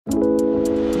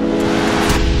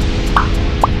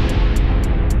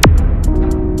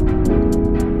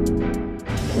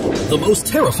the most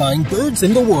terrifying birds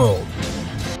in the world.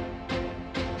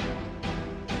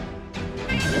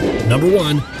 Number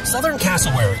 1. Southern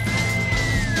Cassowary.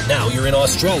 Now you're in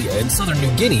Australia and southern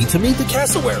New Guinea to meet the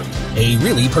cassowary, a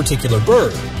really particular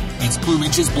bird. Its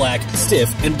plumage is black, stiff,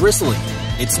 and bristly.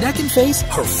 Its neck and face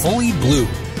are fully blue,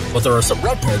 but there are some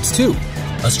red parts too.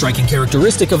 A striking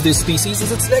characteristic of this species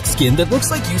is its neck skin that looks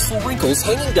like useful wrinkles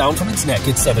hanging down from its neck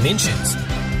at 7 inches.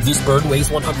 This bird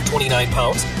weighs 129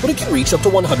 pounds, but it can reach up to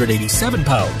 187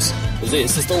 pounds.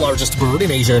 This is the largest bird in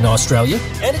Asia and Australia,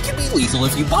 and it can be lethal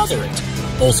if you bother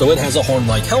it. Also, it has a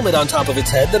horn-like helmet on top of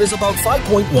its head that is about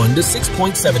 5.1 to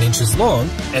 6.7 inches long,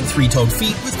 and 3-toed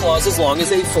feet with claws as long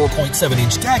as a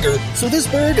 4.7-inch dagger, so this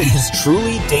bird is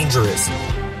truly dangerous.